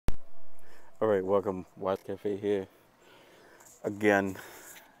All right, welcome, Watch Cafe here again.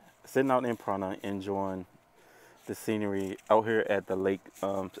 Sitting out in Prana, enjoying the scenery out here at the lake.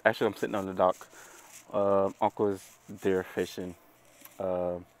 Actually, I'm sitting on the dock. Uncle's there fishing.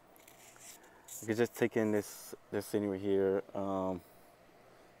 Uh, I could just take in this scenery here.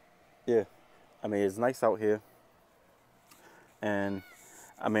 Yeah, I mean it's nice out here, and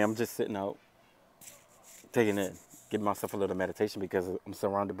I mean I'm just sitting out, taking it, giving myself a little meditation because I'm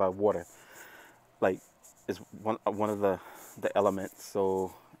surrounded by water. Like it's one of the elements.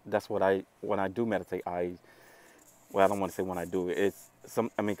 So that's what when I do meditate. Well, I don't want to say when I do it. It's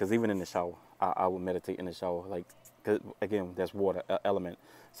some. I mean, because even in the shower, I would meditate in the shower. Like, 'cause again, there's water element.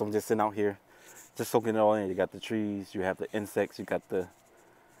 So I'm just sitting out here, just soaking it all in. You got the trees, you have the insects, you got the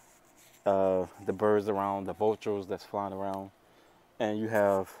birds around, the vultures that's flying around, and you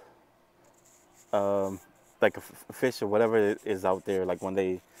have um, like a fish or whatever it is out there. Like when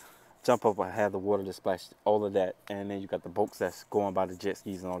they jump up, I have the water to splash, all of that, and then you got the boats that's going by, the jet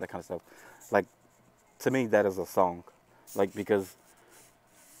skis and all that kind of stuff. Like to me, that is a song. Like because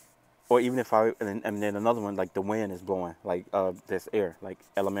or even if and then another one, like the wind is blowing, like this air, like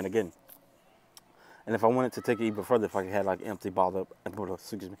element again. And if I wanted to take it even further, if I had like empty bottle,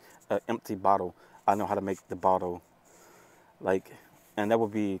 excuse me, empty bottle, I know how to make the bottle, like, and that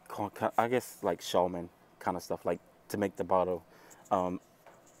would be, I guess, like shaman kind of stuff, like to make the bottle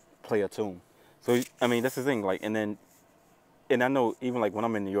play a tune. So I mean, that's the thing, like, and I know even like when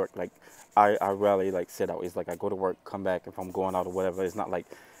I'm in New York, like I rarely like sit out. It's like I go to work, come back. If I'm going out or whatever, it's not like,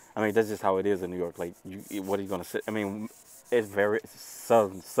 I mean, that's just how it is in New York. Like, what are you gonna sit? I mean, it's very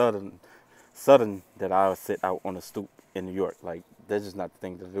sudden that I would sit out on the stoop in New York. Like, that's just not the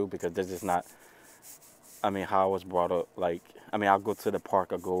thing to do because that's just not. I mean, how I was brought up. Like, I mean, I'll go to the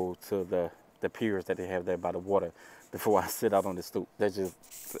park or go to the piers that they have there by the water before I sit out on the stoop. That's just,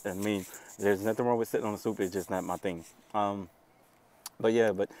 I mean, there's nothing wrong with sitting on the stoop. It's just not my thing. But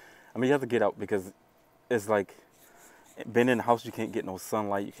yeah, but I mean, you have to get out because it's like being in the house. You can't get no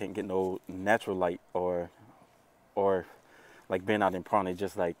sunlight. You can't get no natural light, or like being out in Prana.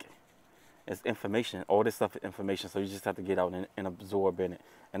 Just like it's information. All this stuff is information. So you just have to get out and absorb in it.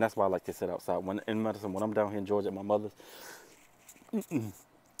 And that's why I like to sit outside. When in medicine, when I'm down here in Georgia at my mother's,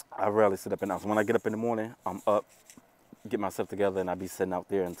 I rarely sit up in the house. When I get up in the morning, I'm up, get myself together, and I be sitting out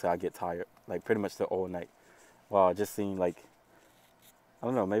there until I get tired. Like pretty much the all night. Wow, I just seen like, I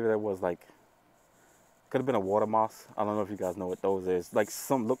don't know, maybe that was like, could have been a water mouse. I don't know if you guys know what those is. Like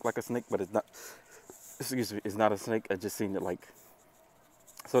some look like a snake, but it's not. Excuse me, it's not a snake. I just seen it like.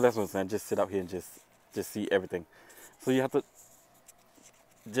 So that's what I'm saying. Just sit out here and just see everything. So you have to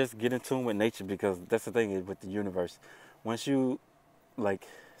just get in tune with nature because that's the thing is with the universe. Once you like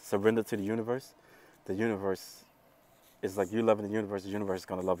surrender to the universe is like you loving the universe is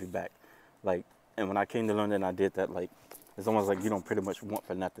gonna love you back. Like, and when I came to London, I did that. Like, it's almost like you don't pretty much want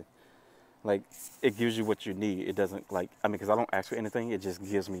for nothing. Like it gives you what you need. It doesn't like I mean because I don't ask for anything. It just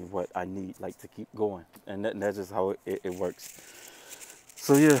gives me what I need like to keep going, and that's just how it works.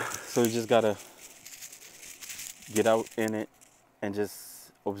 So yeah, so you just gotta get out in it and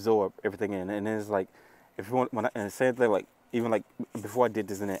just absorb everything in. And then it's like if you want when I and same thing like even like before I did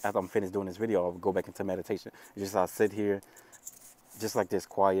this and then after I'm finished doing this video, I'll go back into meditation. It's just I sit here just like this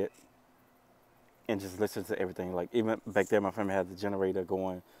quiet and just listen to everything. Like even back there, my family had the generator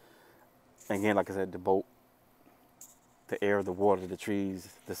going. And again, like I said, the boat, the air, the water, the trees,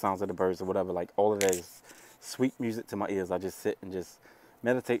 the sounds of the birds or whatever, like all of that is sweet music to my ears. I just sit and just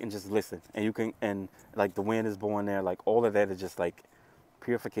meditate and just listen. And you can, and like the wind is blowing there, like all of that is just like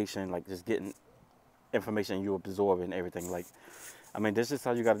purification, like just getting information you absorb and everything. Like, I mean, this is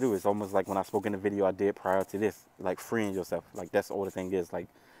how you got to do it. It's almost like when I spoke in the video I did prior to this, like freeing yourself. Like that's all the thing is. Like,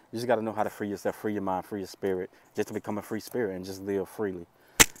 you just got to know how to free yourself, free your mind, free your spirit, just to become a free spirit and just live freely.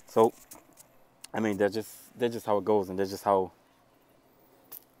 So, I mean, that's just how it goes, and that's just how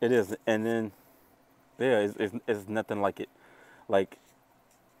it is. And then, yeah, it's nothing like it. Like,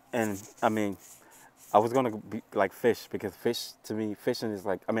 and I mean, I was gonna be like fish because fish to me, fishing is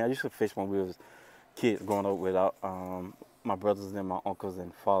like. I mean, I used to fish when we was kids growing up without my brothers and my uncles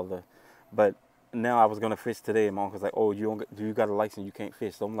and father, but now I was gonna fish today, and my uncle's like, "Oh, do you got a license? You can't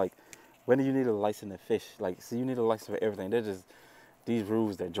fish." So I'm like, "When do you need a license to fish? Like, see, you need a license for everything. They're just these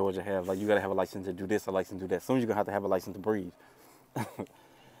rules that Georgia have. Like, you gotta have a license to do this, a license to do that. Soon you're gonna have to have a license to breathe."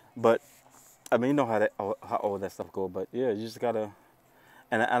 But I mean, you know how all that stuff go. But yeah, you just gotta.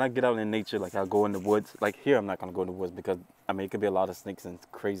 And I get out in nature, like I go in the woods. Like here, I'm not gonna go in the woods because I mean it could be a lot of snakes and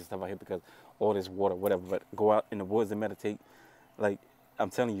crazy stuff out here because all this water, whatever. But go out in the woods and meditate. Like I'm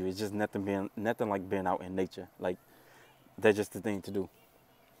telling you, it's just nothing like being out in nature. Like that's just the thing to do.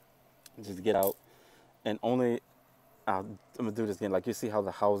 Just get out, and only I'm gonna do this again. Like you see how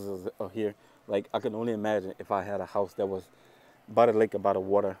the houses are here. Like I can only imagine if I had a house that was by the lake or by the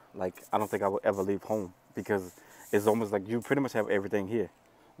water. Like I don't think I would ever leave home because it's almost like you pretty much have everything here,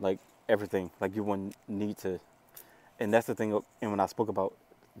 like everything. Like you wouldn't need to. And that's the thing. And when I spoke about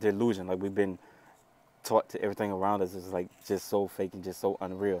the illusion, like we've been taught to everything around us is like just so fake and just so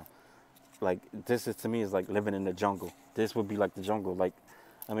unreal. Like this is to me is like living in the jungle. This would be like the jungle. Like,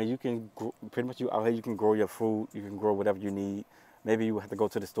 I mean, you can pretty much you out here. You can grow your food. You can grow whatever you need. Maybe you have to go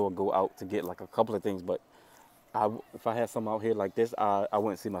to the store, go out to get like a couple of things. But if I had something out here like this, I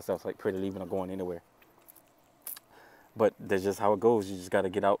wouldn't see myself like pretty leaving or going anywhere. But that's just how it goes. You just got to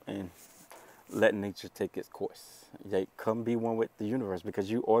get out and let nature take its course. Like, come be one with the universe because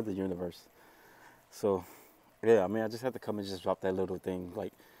you are the universe. So, yeah, I mean, I just had to come and just drop that little thing.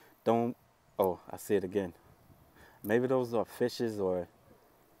 Like, don't. Oh, I see it again. Maybe those are fishes or.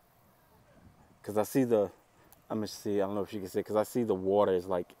 Because I see the. I'm going to see. I don't know if you can see it. Because I see the water is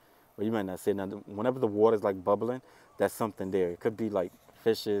like. Well, you might not see it. Now, whenever the water is like bubbling, that's something there. It could be like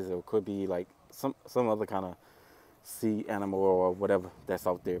fishes or it could be like some other kind of sea animal or whatever that's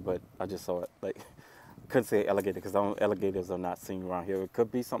out there. But I just saw it. Like, couldn't say alligator because alligators are not seen around here. It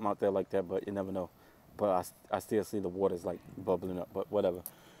could be something out there like that, but you never know. But I still see the waters like bubbling up. But whatever.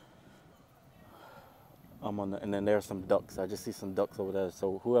 I'm on the, and then there's some ducks. I just see some ducks over there.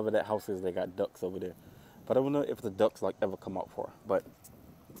 So whoever that house is, they got ducks over there. But I don't know if the ducks like ever come out for. But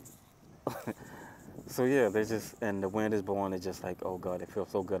so yeah, they just and the wind is blowing. It's just like, oh god, it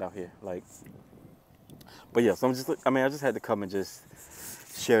feels so good out here. Like, but yeah, so I'm just. I mean, I just had to come and just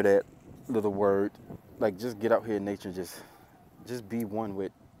share that little word. Like, just get out here in nature. And just be one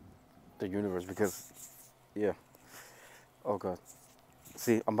with the universe because, yeah. Oh god.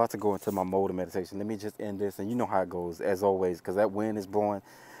 See, I'm about to go into my mode of meditation. Let me just end this, and you know how it goes, as always, because that wind is blowing,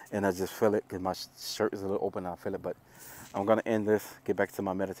 and I just feel it, because my shirt is a little open, and I feel it, but I'm going to end this, get back to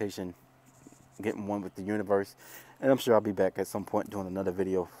my meditation, getting one with the universe, and I'm sure I'll be back at some point doing another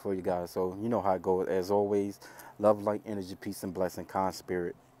video for you guys, so you know how it goes, as always, love, light, energy, peace, and blessing, kind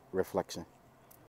spirit, reflection.